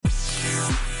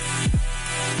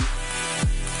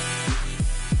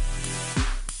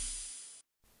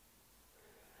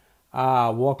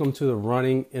Welcome to the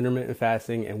Running, Intermittent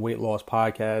Fasting, and Weight Loss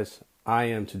Podcast. I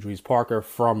am Tadrees Parker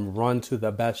from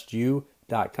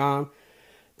runtothebestyou.com.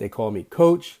 They call me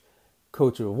Coach.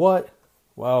 Coach of what?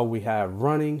 Well, we have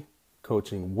running,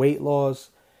 coaching weight loss,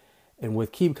 and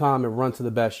with Keep Calm and Run to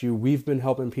the Best You, we've been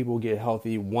helping people get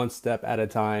healthy one step at a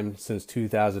time since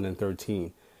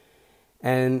 2013.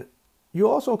 And you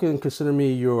also can consider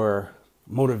me your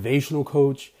motivational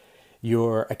coach,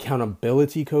 your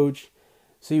accountability coach.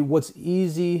 See, what's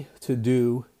easy to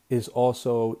do is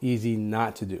also easy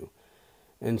not to do.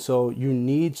 And so you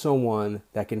need someone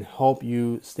that can help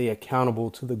you stay accountable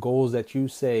to the goals that you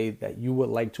say that you would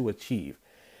like to achieve.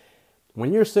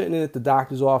 When you're sitting at the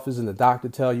doctor's office and the doctor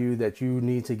tell you that you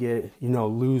need to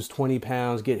lose 20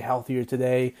 pounds, get healthier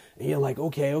today, and you're like,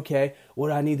 okay, what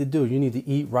do I need to do? You need to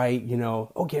eat right,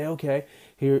 okay.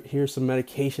 Here's some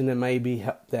medication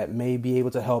that may be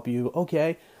able to help you,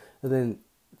 okay. And then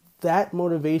that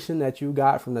motivation that you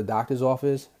got from the doctor's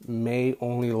office may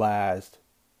only last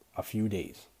a few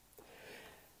days.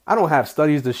 I don't have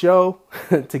studies to show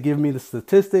to give me the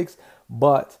statistics,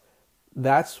 but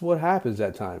that's what happens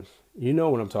at times. You know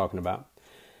what I'm talking about.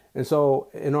 And so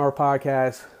in our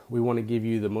podcast, we want to give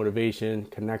you the motivation,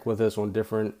 connect with us on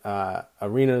different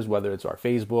arenas, whether it's our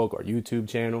Facebook or YouTube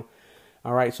channel.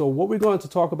 All right. So what we're going to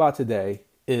talk about today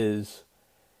is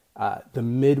the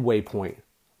midway point.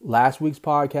 Last week's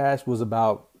podcast was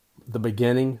about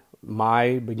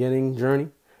my beginning journey.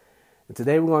 And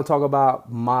today we're going to talk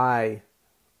about my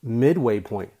midway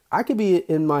point. I could be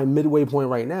in my midway point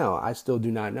right now. I still do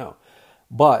not know.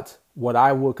 But what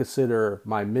I will consider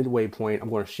my midway point, I'm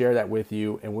going to share that with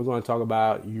you. And we're going to talk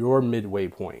about your midway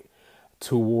point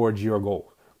towards your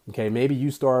goal. Okay, maybe you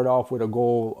started off with a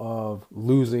goal of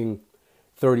losing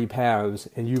 30 pounds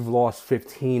and you've lost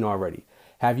 15 already.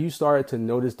 Have you started to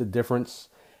notice the difference?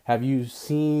 Have you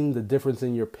seen the difference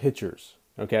in your pictures?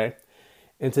 Okay.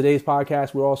 In today's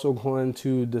podcast, we're also going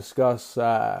to discuss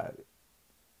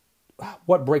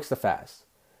what breaks the fast.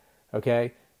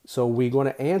 Okay. So we're going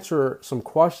to answer some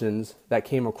questions that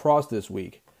came across this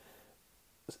week.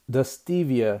 Does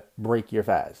stevia break your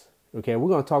fast? Okay. We're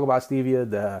going to talk about stevia,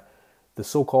 the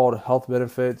so-called health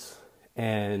benefits,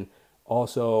 and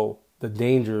also the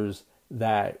dangers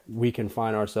that we can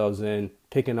find ourselves in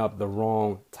picking up the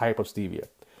wrong type of stevia.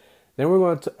 Then we're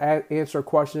going to answer a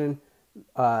question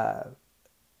that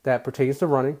pertains to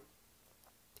running.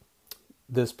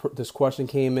 This question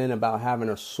came in about having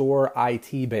a sore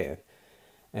IT band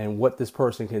and what this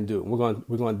person can do. We're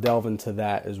going to delve into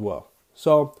that as well.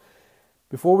 So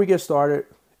before we get started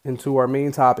into our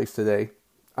main topics today,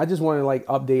 I just want to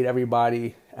update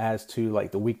everybody as to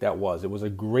the week that was. It was a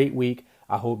great week.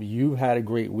 I hope you had a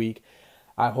great week.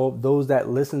 I hope those that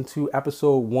listened to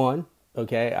episode 1,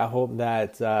 okay, I hope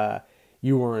that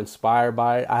you were inspired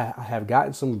by it. I have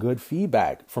gotten some good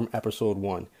feedback from episode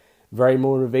 1. Very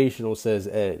motivational, says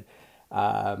Ed.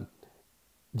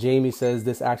 Jamie says,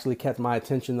 this actually kept my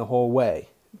attention the whole way.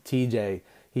 TJ,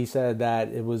 he said that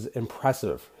it was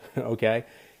impressive, okay?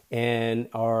 And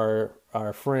our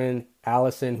friend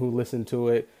Allison, who listened to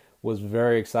it, was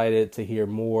very excited to hear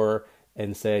more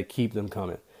and said, keep them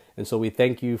coming. And so we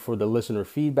thank you for the listener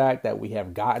feedback that we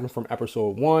have gotten from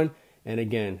episode 1. And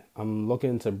again, I'm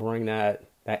looking to bring that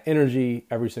energy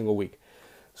every single week.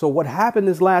 So what happened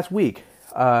this last week?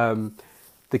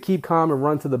 The Keep Calm and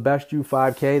Run to the Best You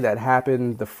 5K that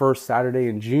happened the first Saturday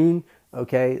in June.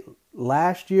 Okay,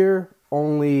 last year,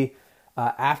 only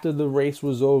after the race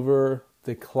was over,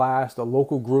 the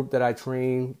local group that I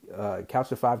trained, Couch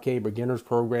to 5K Beginners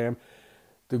Program,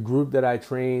 the group that I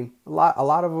trained, a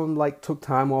lot of them took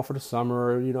time off for the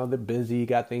summer. They're busy,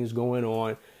 got things going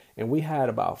on. And we had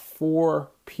about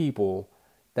 4 people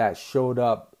that showed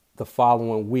up the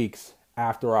following weeks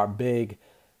after our big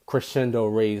crescendo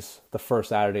race the first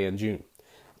Saturday in June.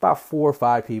 About 4 or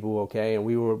 5 people, okay? And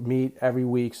we would meet every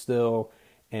week still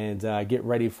and get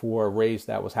ready for a race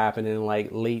that was happening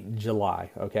late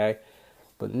July, okay?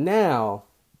 But now,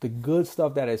 the good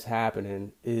stuff that is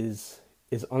happening is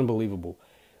unbelievable.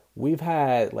 We've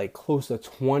had close to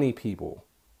 20 people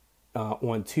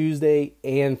on Tuesday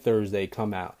and Thursday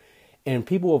come out. And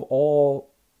people of all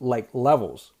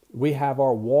levels. We have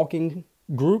our walking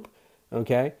group,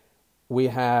 okay? We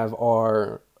have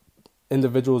our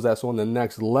individuals that's on the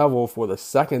next level for the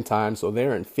second time. So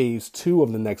they're in phase 2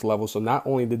 of the next level. So not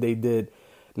only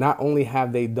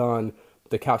have they done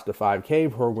the Couch to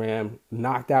 5K program,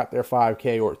 knocked out their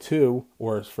 5K or 2,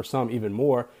 or for some even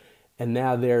more, and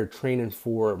now they're training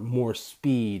for more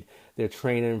speed. They're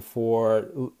training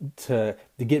to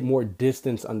get more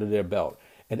distance under their belt.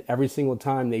 And every single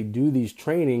time they do these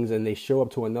trainings and they show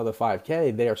up to another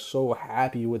 5K, they are so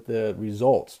happy with the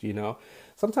results, you know.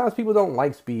 Sometimes people don't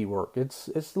like speed work. It's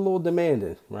a little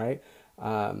demanding, right?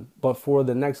 But for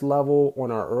the next level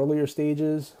on our earlier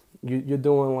stages, you're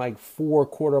doing like 4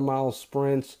 quarter-mile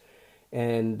sprints,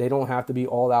 and they don't have to be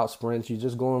all-out sprints. You're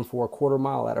just going for a quarter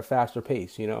mile at a faster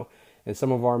pace, you know. And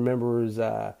some of our members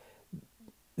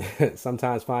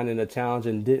sometimes finding a challenge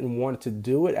and didn't want to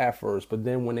do it at first, but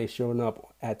then when they showed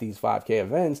up at these 5K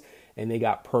events and they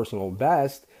got personal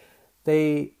best,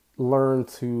 they learned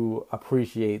to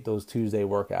appreciate those Tuesday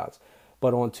workouts.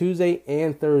 But on Tuesday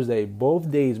and Thursday,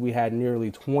 both days, we had nearly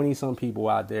 20 some people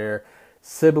out there,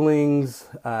 siblings.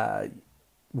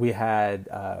 We had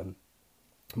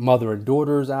mother and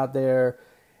daughters out there,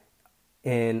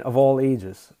 and of all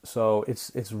ages. So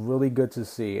it's really good to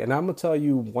see. And I'm going to tell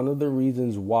you one of the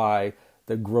reasons why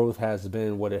the growth has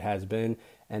been what it has been,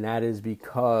 and that is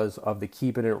because of the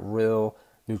Keeping It Real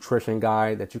nutrition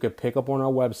guide that you can pick up on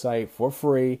our website for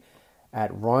free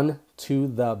at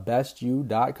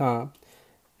runtothebestyou.com.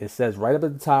 It says right up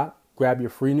at the top, grab your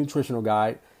free nutritional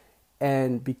guide.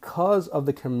 And because of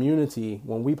the community,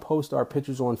 when we post our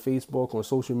pictures on Facebook, on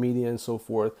social media and so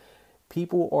forth,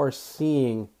 people are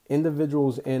seeing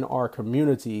individuals in our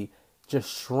community just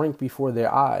shrink before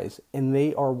their eyes, and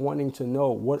they are wanting to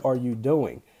know, what are you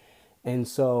doing? And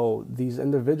so these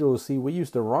individuals see, we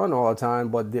used to run all the time,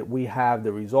 but that we have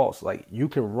the results. Like, you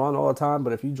can run all the time,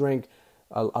 but if you drink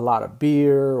a lot of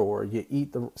beer or you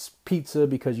eat the pizza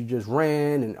because you just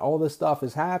ran and all this stuff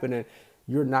is happening,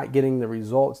 you're not getting the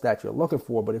results that you're looking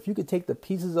for. But if you could take the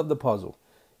pieces of the puzzle,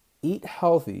 eat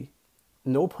healthy,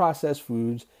 no processed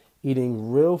foods,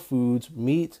 eating real foods,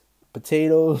 meat,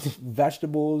 potatoes,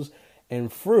 vegetables,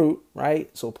 and fruit,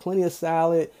 right? So plenty of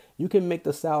salad. You can make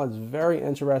the salads very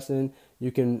interesting.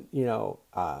 You can,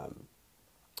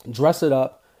 dress it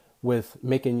up with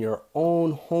making your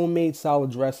own homemade salad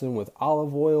dressing with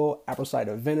olive oil, apple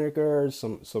cider vinegar,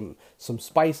 some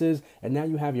spices, and now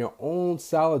you have your own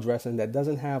salad dressing that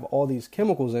doesn't have all these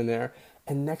chemicals in there.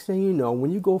 And next thing you know, when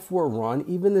you go for a run,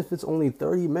 even if it's only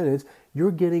 30 minutes,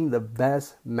 you're getting the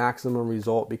best maximum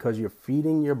result because you're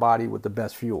feeding your body with the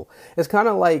best fuel. It's kind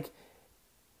of like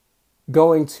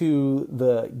going to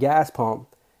the gas pump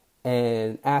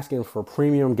and asking for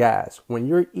premium gas. When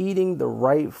you're eating the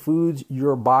right foods,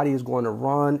 your body is going to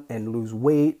run and lose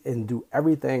weight and do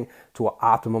everything to an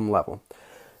optimum level.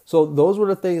 So those were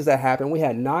the things that happened. We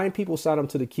had 9 people sign up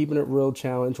to the Keeping It Real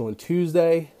Challenge on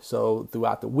Tuesday. So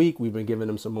throughout the week, we've been giving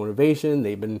them some motivation.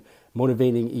 They've been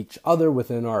motivating each other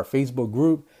within our Facebook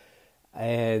group.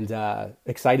 And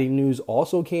exciting news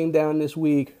also came down this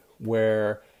week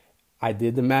where I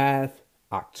did the math.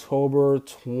 October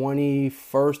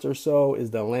 21st or so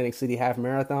is the Atlantic City Half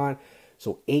Marathon.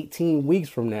 So 18 weeks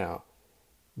from now,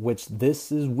 which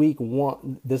this is week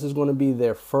 1. This is going to be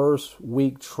their first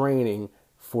week training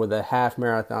for the half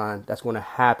marathon. That's going to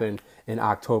happen in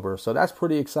October. So that's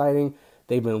pretty exciting.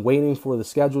 They've been waiting for the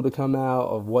schedule to come out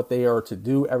of what they are to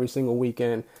do every single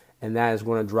weekend. And that is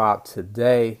going to drop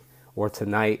today or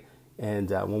tonight. And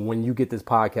when you get this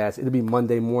podcast, it'll be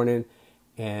Monday morning.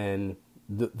 And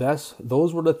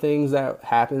those were the things that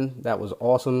happened. That was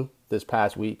awesome this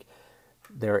past week.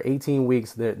 There are 18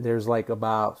 weeks. There's like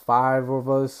about 5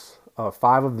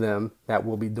 of them that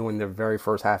will be doing their very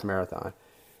first half marathon.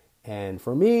 And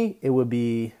for me, it would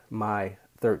be my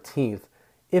 13th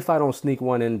if I don't sneak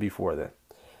one in before then.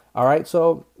 All right,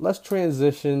 so let's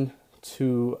transition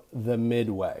to the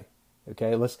midway.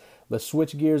 Okay, let's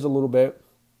switch gears a little bit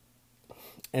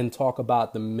and talk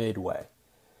about the midway.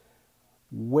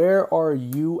 Where are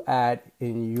you at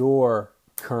in your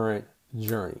current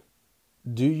journey?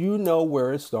 Do you know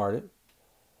where it started?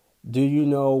 Do you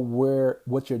know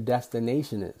what your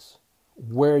destination is?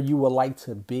 Where you would like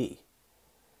to be?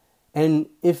 And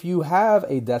if you have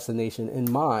a destination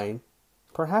in mind,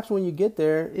 perhaps when you get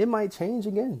there, it might change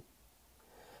again.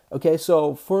 Okay,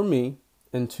 so for me,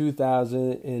 in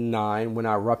 2009, when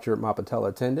I ruptured my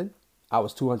patella tendon, I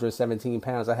was 217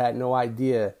 pounds. I had no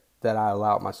idea that I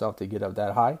allowed myself to get up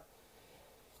that high.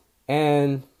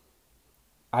 And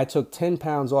I took 10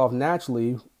 pounds off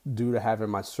naturally due to having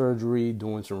my surgery,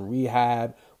 doing some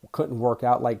rehab, couldn't work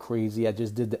out like crazy. I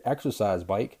just did the exercise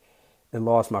bike and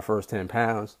lost my first 10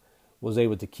 pounds, was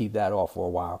able to keep that off for a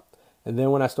while. And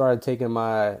then when I started taking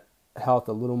my health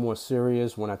a little more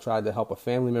serious, when I tried to help a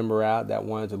family member out that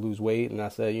wanted to lose weight, and I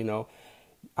said,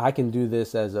 I can do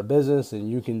this as a business and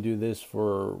you can do this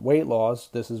for weight loss.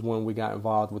 This is when we got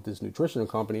involved with this nutrition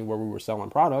company where we were selling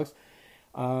products.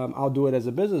 I'll do it as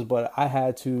a business, but I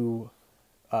had to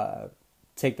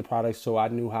take the products so I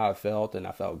knew how it felt and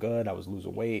I felt good. I was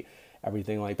losing weight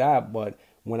everything like that. But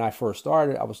when I first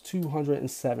started, I was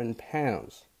 207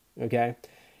 pounds. Okay.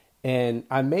 And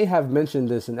I may have mentioned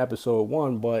this in episode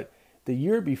 1, but the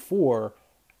year before,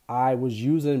 I was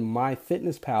using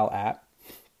MyFitnessPal app.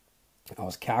 I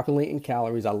was calculating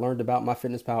calories. I learned about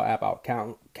MyFitnessPal app. I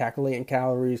was calculating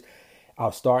calories. I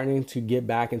was starting to get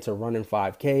back into running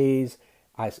 5Ks.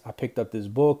 I picked up this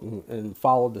book and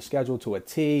followed the schedule to a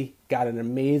T. Got an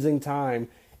amazing time.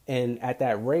 And at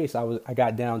that race, I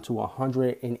got down to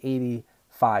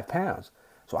 185 pounds.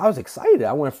 So I was excited.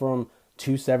 I went from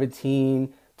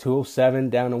 217, 207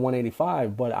 down to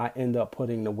 185, but I end up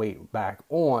putting the weight back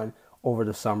on over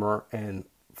the summer and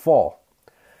fall.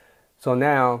 So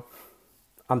now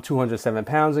I'm 207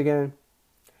 pounds again.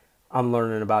 I'm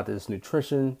learning about this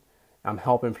nutrition. I'm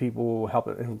helping people,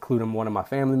 including one of my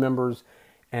family members,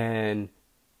 and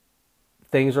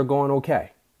things are going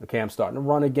okay. Okay, I'm starting to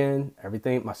run again.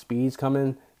 Everything, my speed's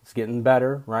coming. It's getting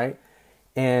better, right?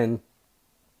 And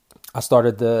I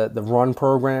started the run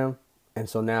program. And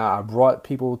so now I brought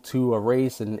people to a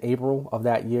race in April of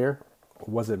that year.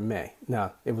 Or was it May?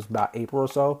 No, it was about April or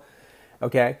so.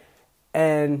 Okay.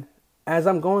 And as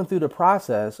I'm going through the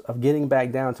process of getting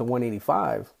back down to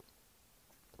 185,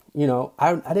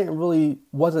 I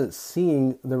wasn't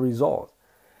seeing the result.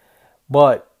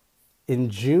 But in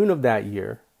June of that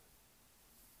year,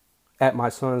 at my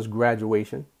son's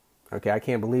graduation, okay, I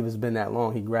can't believe it's been that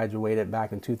long. He graduated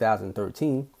back in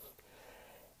 2013.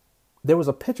 There was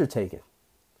a picture taken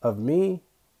of me,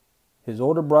 his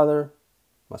older brother,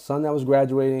 my son that was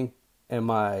graduating, and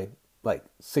my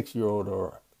 6-year-old,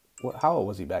 or how old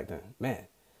was he back then? Man,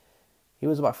 he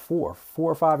was about 4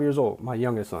 or 5 years old, my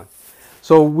youngest son.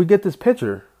 So we get this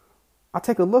picture. I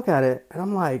take a look at it and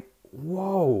I'm like,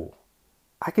 whoa,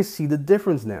 I can see the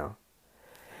difference now.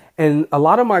 And a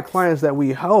lot of my clients that we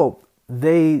help,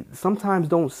 they sometimes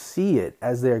don't see it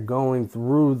as they're going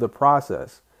through the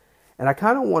process. And I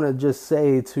kind of want to just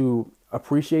say to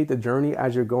appreciate the journey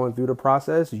as you're going through the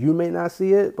process. You may not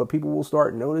see it, but people will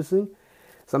start noticing.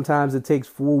 Sometimes it takes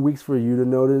 4 weeks for you to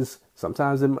notice.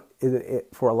 Sometimes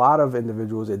for a lot of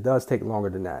individuals, it does take longer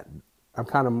than that. I'm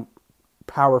kind of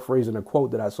paraphrasing a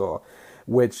quote that I saw,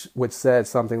 which said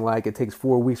something like, it takes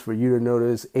 4 weeks for you to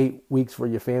notice, 8 weeks for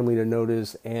your family to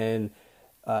notice, and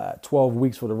 12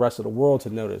 weeks for the rest of the world to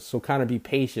notice. So kind of be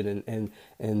patient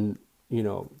and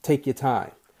take your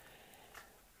time.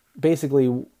 Basically,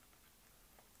 it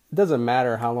doesn't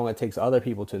matter how long it takes other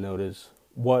people to notice.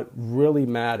 What really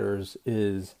matters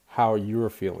is how you're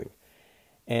feeling.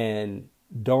 And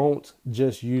don't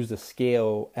just use the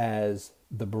scale as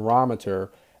the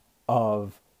barometer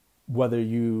of whether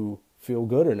you feel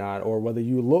good or not, or whether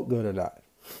you look good or not.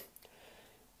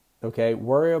 Okay,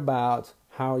 worry about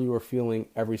how you are feeling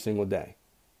every single day.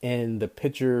 And the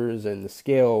pictures and the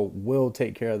scale will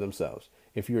take care of themselves.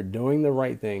 If you're doing the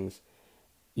right things,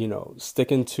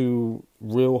 sticking to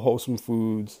real wholesome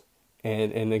foods.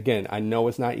 And again, I know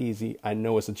it's not easy. I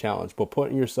know it's a challenge, but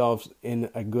putting yourselves in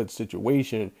a good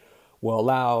situation will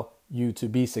allow you to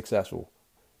be successful.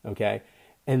 Okay.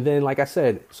 And then, like I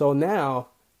said, so now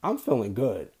I'm feeling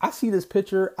good. I see this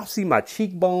picture. I see my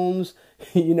cheekbones.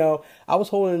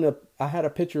 I had a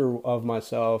picture of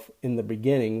myself in the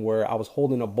beginning where I was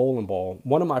holding a bowling ball.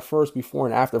 One of my first before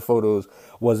and after photos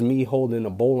was me holding a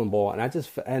bowling ball.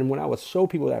 And when I would show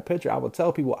people that picture, I would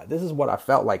tell people, this is what I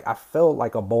felt like. I felt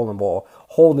like a bowling ball,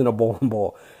 holding a bowling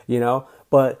ball,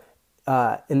 But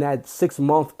in that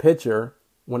 6-month picture,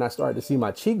 when I started to see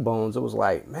my cheekbones, it was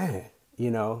like, man,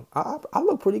 I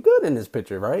look pretty good in this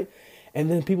picture, right? And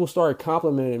then people started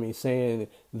complimenting me, saying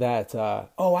that,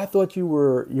 I thought you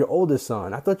were your oldest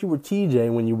son. I thought you were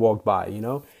TJ when you walked by,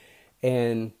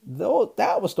 And though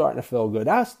that was starting to feel good,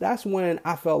 that's when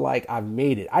I felt like I've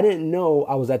made it. I didn't know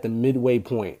I was at the midway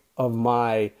point of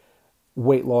my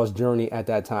weight loss journey at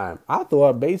that time. I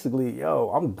thought basically,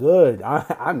 I'm good.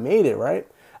 I made it, right?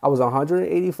 I was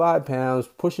 185 pounds,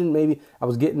 I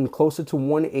was getting closer to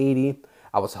 180.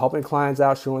 I was helping clients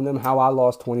out, showing them how I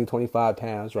lost 25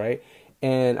 pounds, right?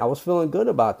 And I was feeling good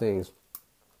about things.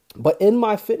 But in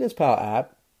MyFitnessPal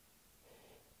app,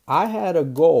 I had a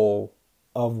goal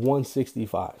of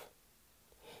 165.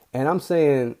 And I'm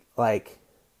saying,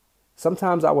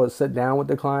 sometimes I would sit down with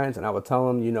the clients and I would tell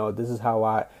them, this is how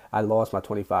I lost my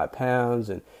 25 pounds.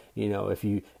 And, if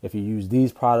you use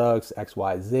these products, X,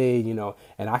 Y, Z,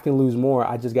 and I can lose more.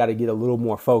 I just got to get a little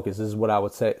more focused. This is what I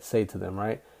would say to them,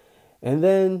 right? And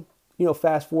then,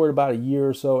 fast forward about a year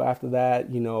or so after that,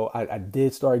 I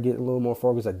did start getting a little more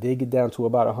focused. I did get down to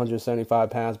about 175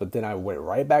 pounds, but then I went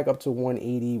right back up to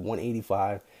 180,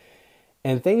 185.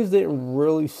 And things didn't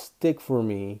really stick for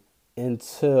me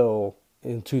until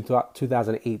in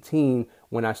 2018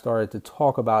 when I started to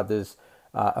talk about this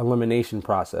elimination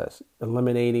process,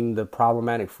 eliminating the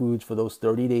problematic foods for those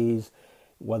 30 days,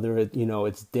 whether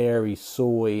it's dairy,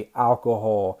 soy,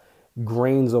 alcohol,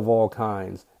 grains of all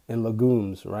kinds, and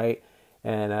legumes, right?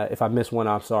 And if I miss one,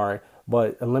 I'm sorry.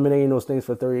 But eliminating those things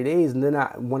for 30 days, and then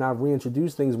when I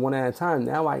reintroduce things one at a time,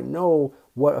 now I know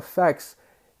what effects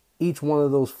each one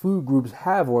of those food groups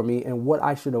have on me and what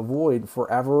I should avoid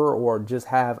forever or just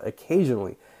have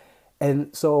occasionally.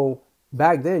 And so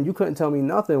back then, you couldn't tell me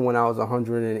nothing when I was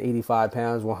 185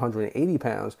 pounds, 180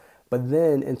 pounds. But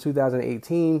then in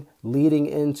 2018, leading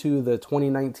into the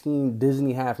 2019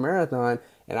 Disney Half Marathon,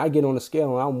 and I get on the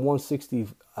scale and I'm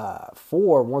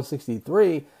 164,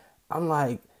 163, I'm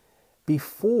like,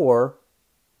 before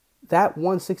that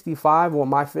 165 on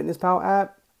MyFitnessPal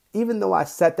app, even though I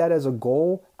set that as a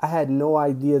goal, I had no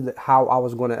idea how I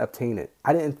was going to obtain it.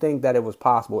 I didn't think that it was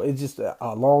possible. It's just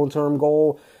a long-term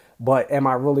goal, but am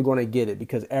I really going to get it?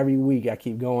 Because every week I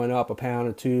keep going up a pound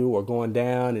or two or going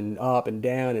down and up and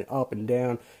down and up and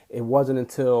down. It wasn't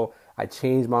until I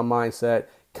changed my mindset,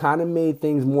 kind of made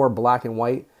things more black and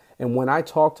white. And when I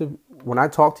talk to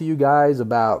you guys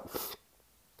about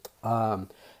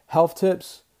health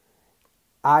tips,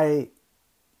 I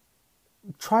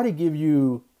try to give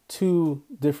you two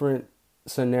different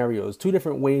scenarios, two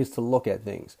different ways to look at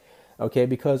things, okay?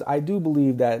 Because I do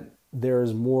believe that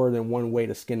there's more than one way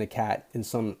to skin a cat in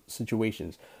some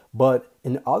situations. But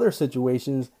in other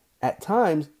situations, at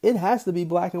times, it has to be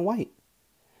black and white.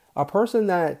 A person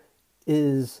that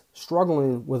is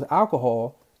struggling with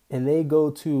alcohol and they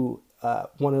go to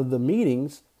one of the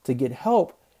meetings to get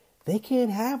help, they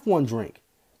can't have one drink.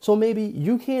 So maybe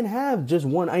you can't have just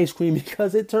one ice cream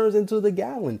because it turns into the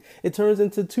gallon. It turns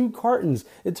into 2 cartons.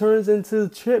 It turns into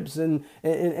chips and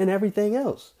everything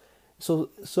else.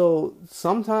 So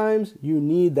sometimes you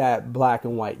need that black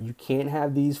and white. You can't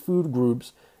have these food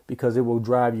groups because it will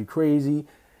drive you crazy.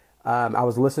 I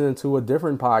was listening to a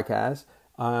different podcast,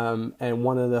 and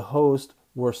one of the hosts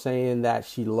were saying that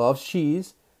she loves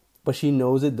cheese, but she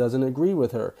knows it doesn't agree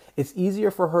with her. It's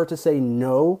easier for her to say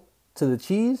no to the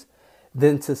cheese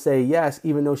than to say yes,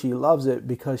 even though she loves it,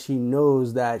 because she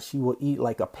knows that she will eat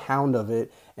like a pound of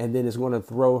it and then it's going to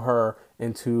throw her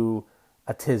into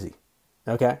a tizzy.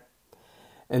 Okay?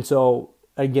 And so,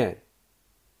 again,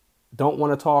 don't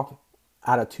want to talk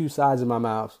out of two sides of my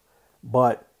mouth,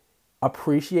 but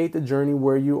appreciate the journey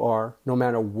where you are, no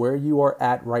matter where you are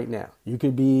at right now. You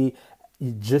could be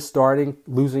just starting,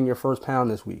 losing your first pound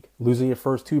this week, losing your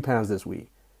first 2 pounds this week.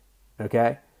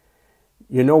 Okay?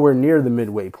 You're nowhere near the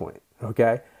midway point.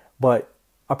 Okay? But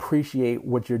appreciate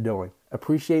what you're doing.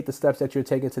 Appreciate the steps that you're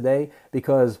taking today,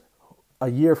 because a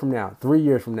year from now, 3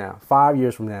 years from now, 5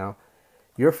 years from now,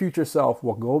 your future self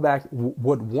would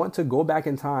want to go back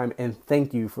in time and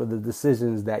thank you for the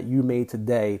decisions that you made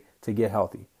today to get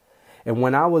healthy. And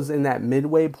when I was in that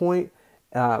midway point,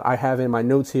 I have in my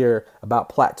notes here about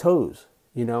plateaus.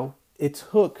 It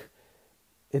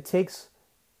takes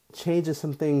changing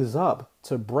some things up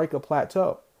to break a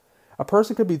plateau. A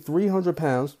person could be 300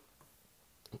 pounds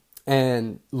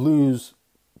and lose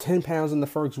 10 pounds in the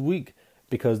first week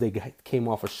because they came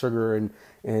off of sugar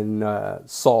and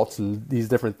salts and these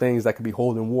different things that could be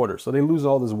holding water. So they lose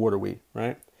all this water weight,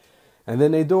 right? And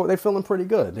then they're feeling pretty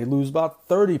good. They lose about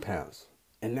 30 pounds.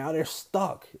 And now they're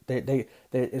stuck. They're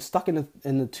stuck in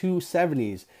the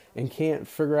 270s and can't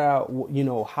figure out,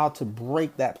 how to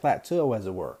break that plateau, as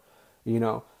it were.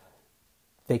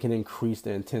 They can increase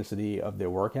the intensity of their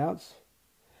workouts.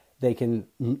 They can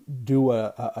do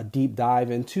a deep dive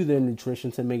into their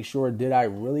nutrition to make sure, did I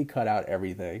really cut out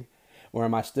everything? Or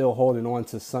am I still holding on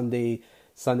to Sunday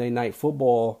night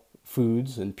football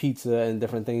foods and pizza and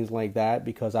different things like that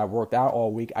because I worked out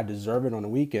all week? I deserve it on the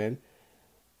weekend.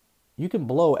 You can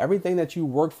blow everything that you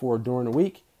worked for during the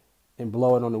week and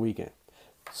blow it on the weekend.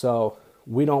 So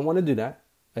we don't want to do that.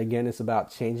 Again, it's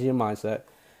about changing your mindset.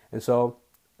 And so,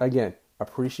 again,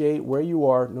 appreciate where you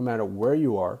are, no matter where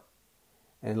you are.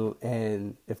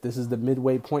 And if this is the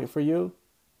midway point for you,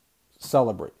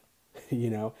 celebrate.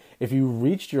 If you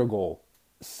reached your goal,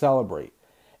 celebrate.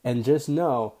 And just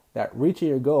know that reaching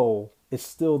your goal is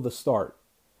still the start,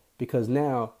 because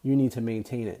now you need to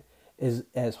maintain it.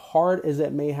 As hard as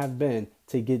it may have been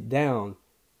to get down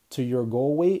to your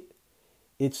goal weight,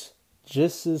 it's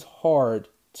just as hard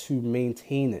to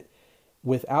maintain it.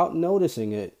 Without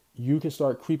noticing it, you can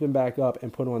start creeping back up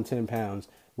and put on 10 pounds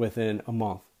within a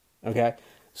month. Okay?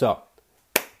 So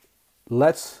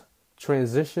let's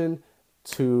transition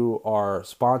to our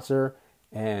sponsor.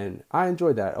 And I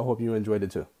enjoyed that. I hope you enjoyed it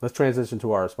too. Let's transition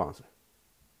to our sponsor.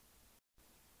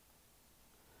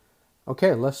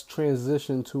 Okay, let's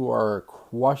transition to our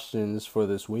questions for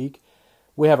this week.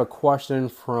 We have a question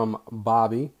from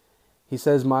Bobby. He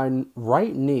says, my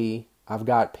right knee, I've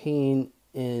got pain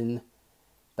in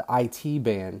the IT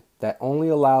band that only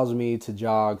allows me to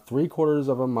jog 3/4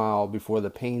 of a mile before the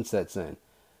pain sets in.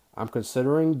 I'm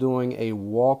considering doing a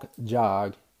walk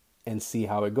jog and see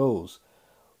how it goes.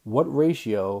 What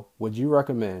ratio would you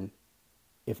recommend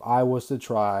if I was to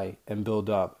try and build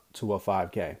up to a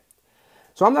 5K?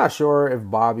 So I'm not sure if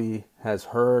Bobby has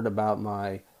heard about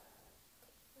my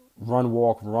run,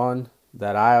 walk, run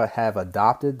that I have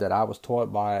adopted, that I was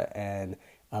taught by an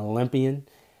Olympian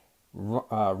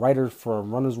writer for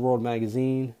Runner's World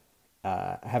magazine.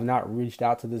 I have not reached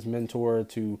out to this mentor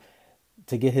to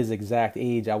get his exact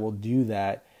age. I will do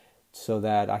that so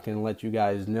that I can let you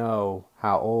guys know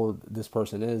how old this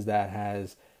person is that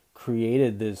has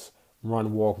created this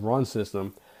run, walk, run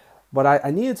system. But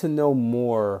I needed to know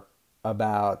more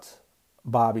about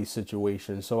Bobby's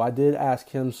situation. So I did ask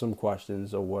him some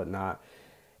questions or whatnot.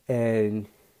 And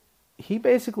he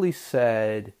basically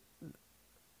said,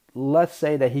 let's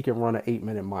say that he can run an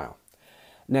 8-minute mile.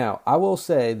 Now, I will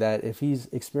say that if he's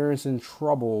experiencing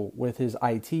trouble with his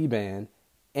IT band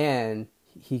and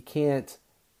he can't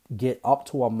get up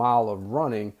to a mile of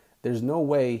running, there's no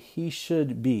way he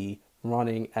should be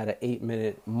running at an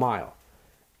 8-minute mile,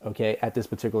 okay, at this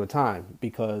particular time,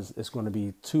 because it's going to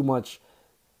be too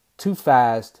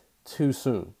fast, too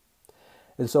soon.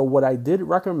 And so what I did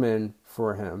recommend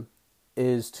for him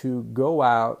is to go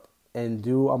out and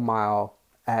do a mile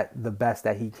at the best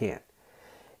that he can.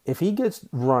 If he gets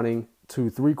running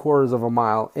to 3/4 of a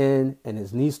mile in and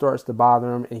his knee starts to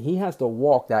bother him and he has to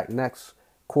walk that next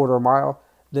quarter mile,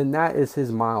 then that is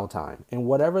his mile time. And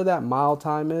whatever that mile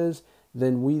time is,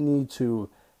 then we need to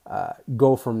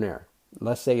go from there.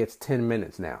 Let's say it's 10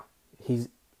 minutes now.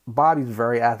 Bobby's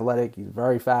very athletic. He's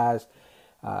very fast.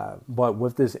 But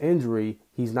with this injury,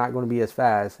 he's not going to be as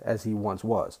fast as he once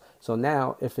was. So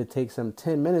now, if it takes him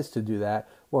 10 minutes to do that,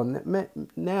 well,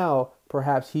 now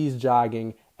perhaps he's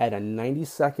jogging at a 90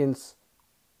 seconds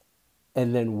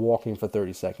and then walking for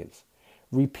 30 seconds.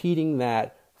 Repeating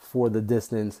that for the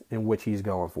distance in which he's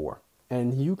going for.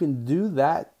 And you can do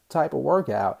that type of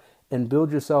workout and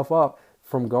build yourself up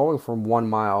from going from 1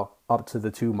 mile up to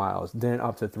the 2 miles, then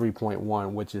up to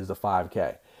 3.1, which is the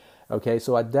 5K. Okay,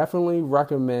 so I definitely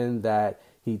recommend that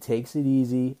he takes it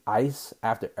easy, ice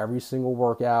after every single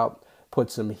workout,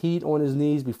 put some heat on his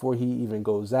knees before he even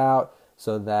goes out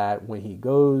so that when he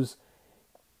goes,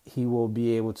 he will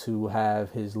be able to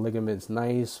have his ligaments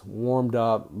nice, warmed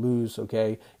up, loose,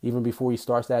 okay? Even before he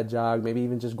starts that jog, maybe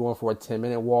even just going for a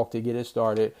 10-minute walk to get it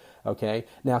started, okay?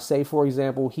 Now, say, for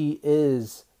example, he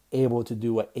is able to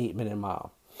do an 8-minute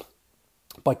mile,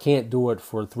 but can't do it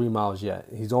for 3 miles yet.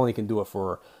 He's only can do it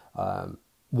for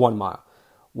 1 mile.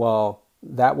 Well,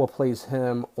 that will place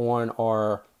him on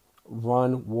our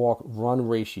run, walk, run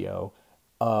ratio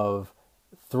of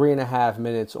 3.5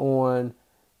 minutes on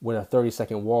with a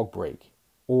 30-second walk break,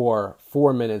 or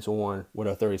 4 minutes on with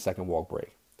a 30-second walk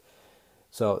break.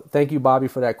 So thank you, Bobby,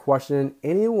 for that question.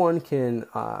 Anyone can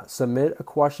submit a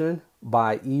question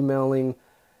by emailing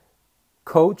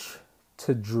Coach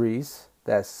Tadris,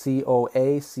 that's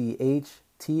CoachTadris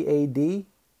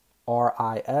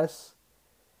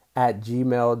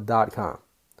 @gmail.com.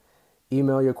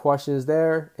 Email your questions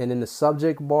there, and in the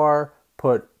subject bar,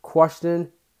 put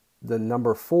question, the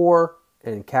number 4,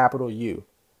 and capital U.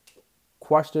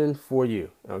 Question for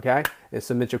you, okay? And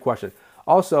submit your question.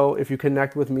 Also, if you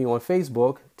connect with me on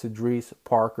Facebook, Tadris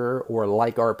Parker, or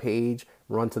like our page,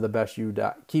 Run to the Best You,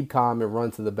 Keep Calm and Run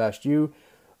to the Best You,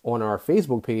 on our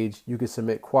Facebook page, you can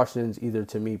submit questions either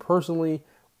to me personally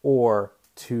or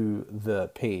to the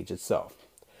page itself.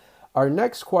 Our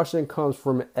next question comes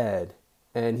from Ed,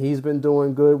 and he's been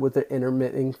doing good with the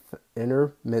intermittent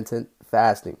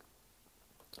fasting.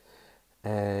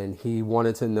 And he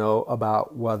wanted to know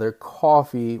about whether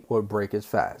coffee would break his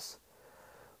fast.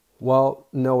 Well,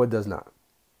 no, it does not.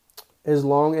 As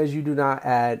long as you do not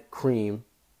add cream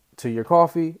to your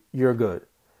coffee, you're good.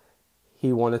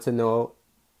 He wanted to know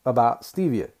about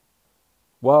stevia.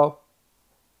 Well,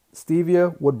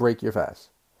 stevia would break your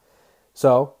fast.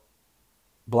 So,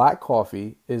 black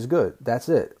coffee is good. That's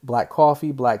it. Black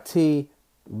coffee, black tea,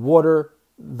 water,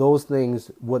 those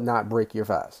things would not break your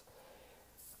fast.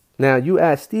 Now, you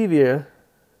add stevia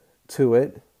to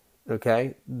it,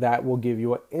 okay, that will give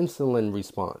you an insulin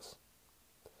response.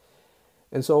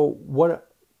 And so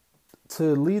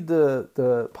to lead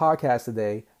the podcast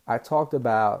today, I talked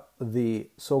about the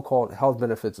so-called health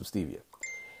benefits of stevia.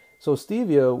 So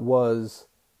stevia was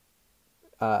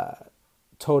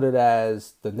touted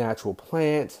as the natural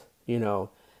plant,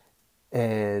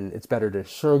 and it's better than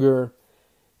sugar.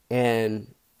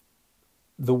 And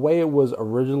the way it was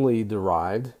originally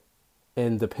derived,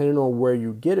 and depending on where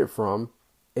you get it from,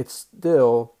 it's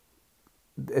a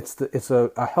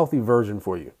healthy version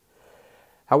for you.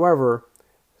 However,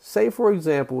 say for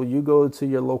example, you go to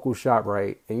your local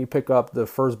ShopRite and you pick up the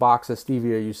first box of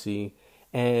stevia you see,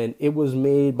 and it was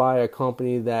made by a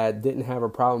company that didn't have a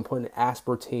problem putting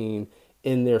aspartame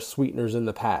in their sweeteners in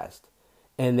the past.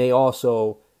 And they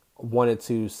also wanted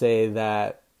to say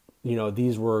that,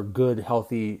 these were good,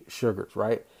 healthy sugars,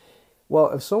 right?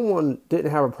 Well, if someone didn't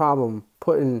have a problem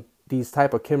putting these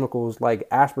type of chemicals like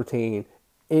aspartame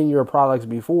in your products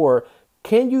before,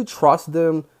 can you trust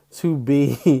them to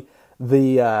be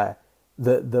the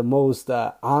most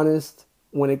honest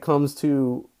when it comes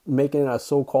to making a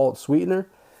so-called sweetener?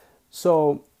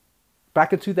 So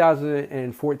back in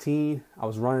 2014, I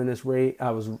was running this race. I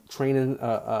was training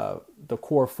the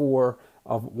core 4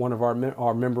 of one of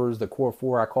our members, the core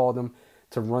 4, I called them,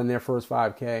 to run their first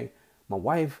 5K. My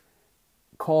wife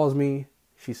calls me.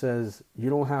 She says, "You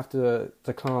don't have to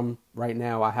come right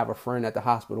now. I have a friend at the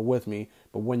hospital with me,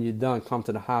 but when you're done, come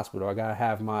to the hospital. I got to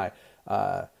have my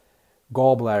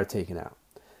gallbladder taken out."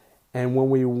 And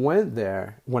when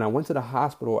I went to the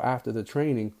hospital after the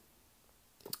training,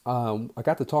 I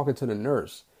got to talking to the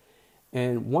nurse.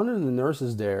 And one of the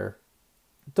nurses there,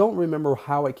 don't remember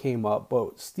how it came up,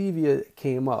 but stevia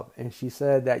came up. And she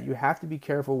said that you have to be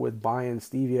careful with buying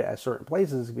stevia at certain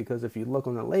places, because if you look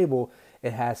on the label,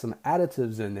 it has some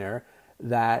additives in there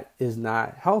that is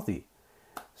not healthy.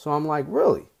 So I'm like,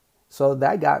 really? So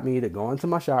that got me to go into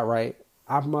my ShopRite.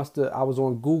 I was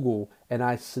on Google, and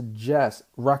I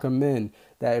recommend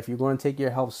that if you're going to take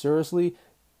your health seriously,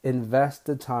 invest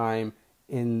the time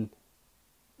in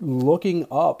looking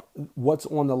up what's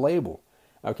on the label.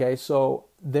 Okay, so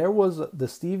there was the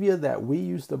stevia that we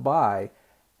used to buy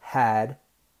had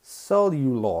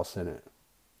cellulose in it.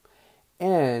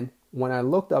 And when I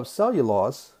looked up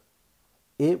cellulose,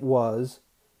 it was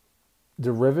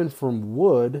derived from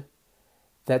wood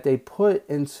that they put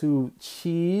into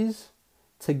cheese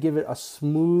to give it a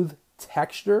smooth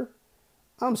texture.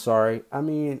 I'm sorry. I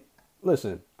mean,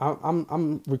 listen,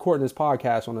 I'm recording this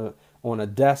podcast on a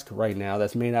desk right now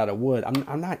that's made out of wood.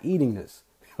 I'm not eating this.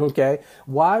 Okay?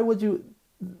 Why would you?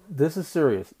 This is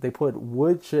serious. They put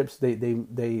wood chips.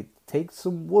 They take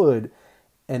some wood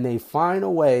and they find a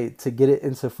way to get it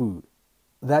into food.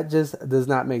 That just does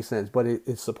not make sense. But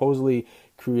it supposedly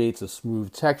creates a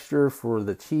smooth texture for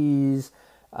the cheese.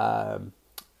 I'm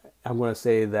going to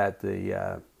say that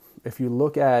if you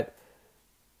look at,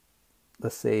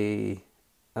 let's say,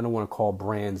 I don't want to call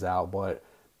brands out, but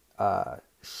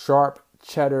sharp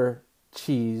cheddar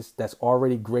cheese that's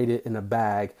already grated in a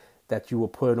bag that you will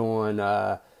put on,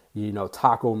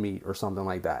 taco meat or something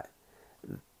like that.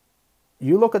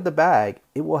 You look at the bag,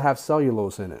 it will have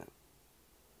cellulose in it.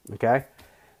 Okay?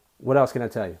 What else can I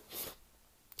tell you?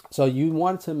 So you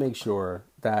want to make sure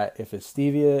that if it's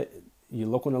stevia, you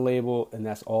look on the label and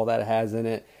that's all that it has in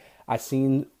it.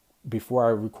 Before I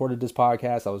recorded this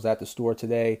podcast, I was at the store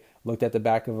today, looked at the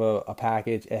back of a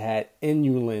package. It had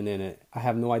inulin in it. I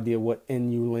have no idea what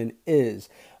inulin is,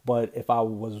 but if I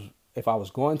was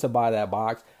going to buy that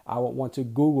box, I would want to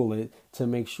Google it to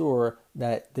make sure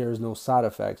that there's no side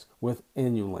effects with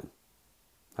inulin.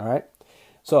 All right.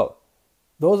 So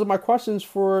those are my questions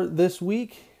for this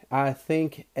week. I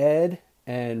thank Ed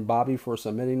and Bobby for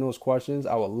submitting those questions.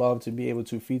 I would love to be able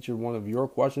to feature one of your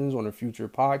questions on a future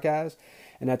podcast.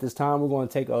 And at this time, we're going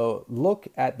to take a look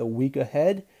at the week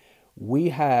ahead. We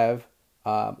have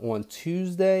on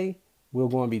Tuesday, we're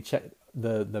going to be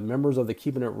the members of the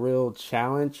Keeping It Real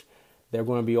Challenge. They're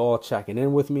going to be all checking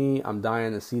in with me. I'm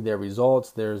dying to see their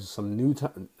results. There's some new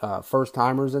first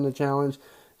timers in the challenge.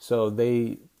 So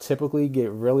they typically get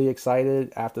really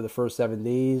excited after the first 7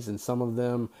 days. And some of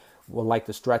them would like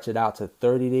to stretch it out to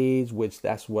 30 days, which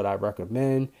that's what I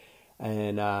recommend.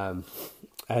 And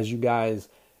as you guys,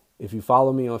 if you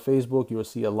follow me on Facebook, you will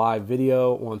see a live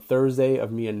video on Thursday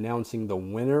of me announcing the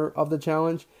winner of the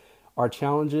challenge. Our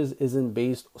challenges isn't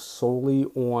based solely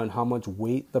on how much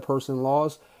weight the person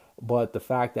lost, but the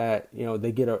fact that,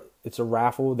 it's a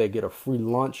raffle. They get a free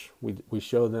lunch. We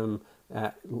show them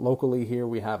locally here.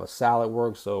 We have a Salad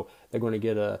Works, so they're going to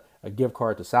get a gift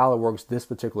card to Salad Works this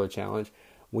particular challenge.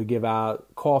 We give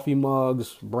out coffee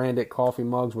mugs, branded coffee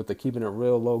mugs with the Keeping It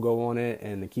Real logo on it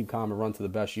and the Keep Calm and Run to the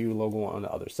Best You logo on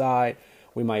the other side.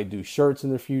 We might do shirts in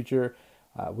the future.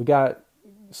 We got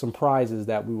some prizes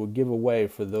that we will give away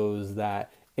for those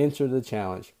that enter the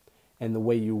challenge. And the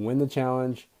way you win the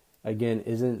challenge, again,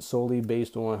 isn't solely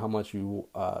based on how much you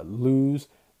lose,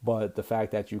 but the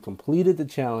fact that you completed the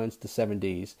challenge, the 7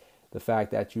 days. the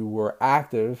fact that you were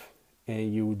active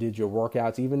and you did your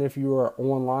workouts. Even if you were an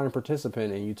online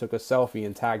participant and you took a selfie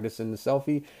and tagged us in the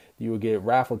selfie, you would get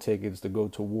raffle tickets to go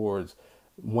towards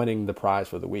winning the prize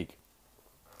for the week.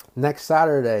 Next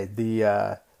Saturday,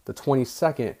 the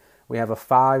 22nd, we have a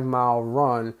 5-mile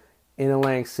run in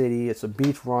Atlantic City. It's a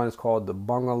beach run. It's called the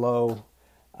Bungalow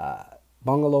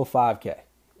 5K.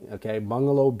 Okay,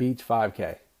 Bungalow Beach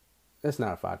 5K. It's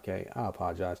not a 5K. I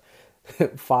apologize.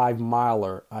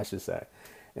 5-miler, I should say.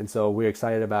 And so we're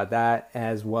excited about that,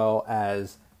 as well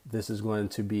as this is going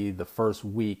to be the first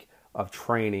week of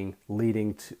training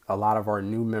leading to a lot of our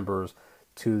new members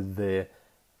to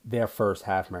their first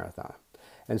half marathon.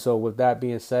 And so with that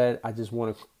being said, I just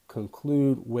want to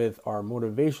conclude with our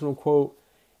motivational quote,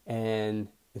 and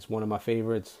it's one of my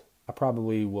favorites. I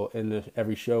probably will end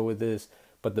every show with this,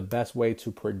 but the best way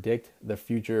to predict the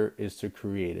future is to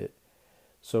create it.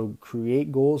 So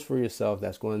create goals for yourself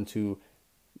that's going to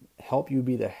help you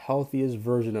be the healthiest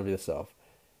version of yourself.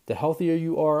 The healthier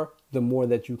you are, the more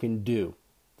that you can do.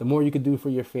 The more you can do for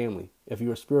your family. If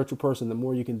you're a spiritual person, the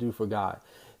more you can do for God.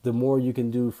 The more you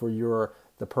can do for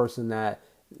the person that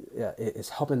is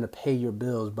helping to pay your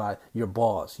bills by your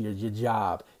boss, your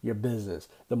job, your business.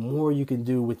 The more you can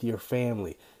do with your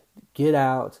family. Get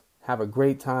out, have a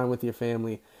great time with your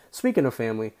family. Speaking of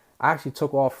family, I actually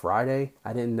took off Friday.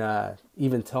 I didn't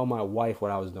even tell my wife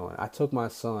what I was doing. I took my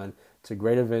son to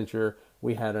Great Adventure.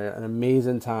 We had an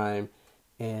amazing time,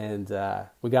 and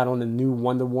we got on the new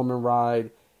Wonder Woman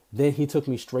ride. Then he took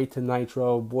me straight to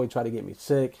Nitro. Boy tried to get me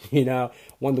sick.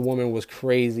 Wonder Woman was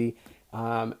crazy.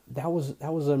 That was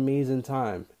an amazing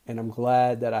time, and I'm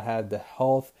glad that I had the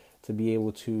health to be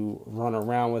able to run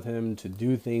around with him, to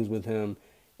do things with him.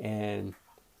 And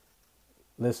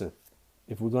listen,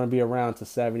 if we're going to be around to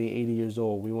 70, 80 years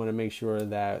old, we want to make sure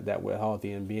that we're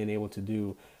healthy and being able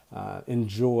to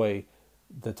enjoy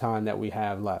the time that we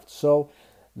have left. So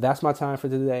that's my time for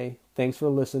today. Thanks for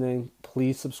listening.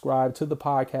 Please subscribe to the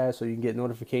podcast so you can get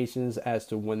notifications as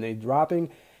to when they're dropping.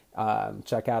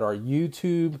 Check out our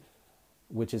YouTube,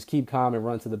 which is Keep Calm and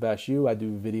Run to the Best You. I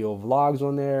do video vlogs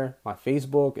on there. My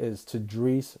Facebook is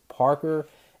Tadrees Parker.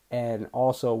 And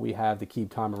also we have the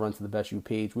Keep Calm and Run to the Best You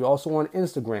page. We also on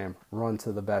Instagram, Run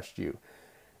to the Best You.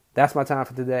 That's my time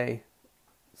for today.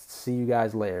 See you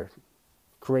guys later.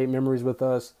 Create memories with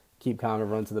us. Keep calm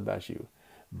and run to the best you.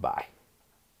 Bye.